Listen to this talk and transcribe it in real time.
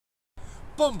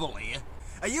Bumble here.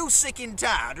 Are you sick and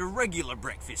tired of regular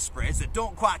breakfast spreads that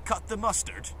don't quite cut the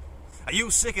mustard? Are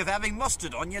you sick of having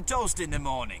mustard on your toast in the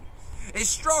morning? Is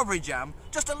strawberry jam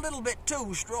just a little bit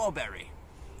too strawberry?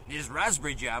 Is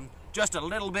raspberry jam just a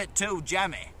little bit too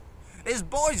jammy? Is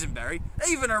boysenberry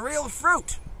even a real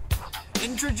fruit?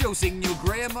 Introducing new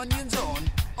Graham Onion's own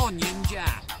onion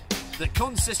jam. The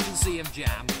consistency of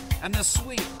jam and the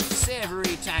sweet,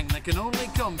 savoury tang that can only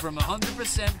come from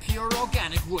 100% pure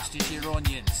organic Worcestershire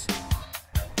onions.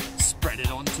 Spread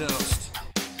it on toast,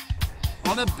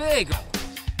 on a bagel,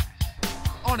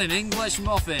 on an English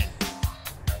muffin.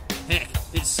 Heck,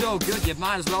 it's so good you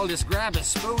might as well just grab a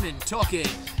spoon and tuck in.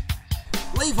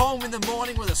 Leave home in the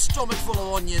morning with a stomach full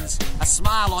of onions, a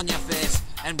smile on your face,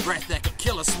 and breath that could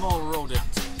kill a small rodent.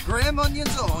 Graham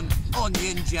Onion's own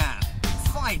onion jam.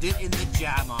 Find it in the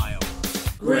jam aisle.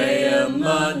 Graham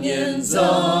Onion's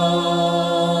own.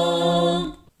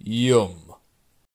 Yum.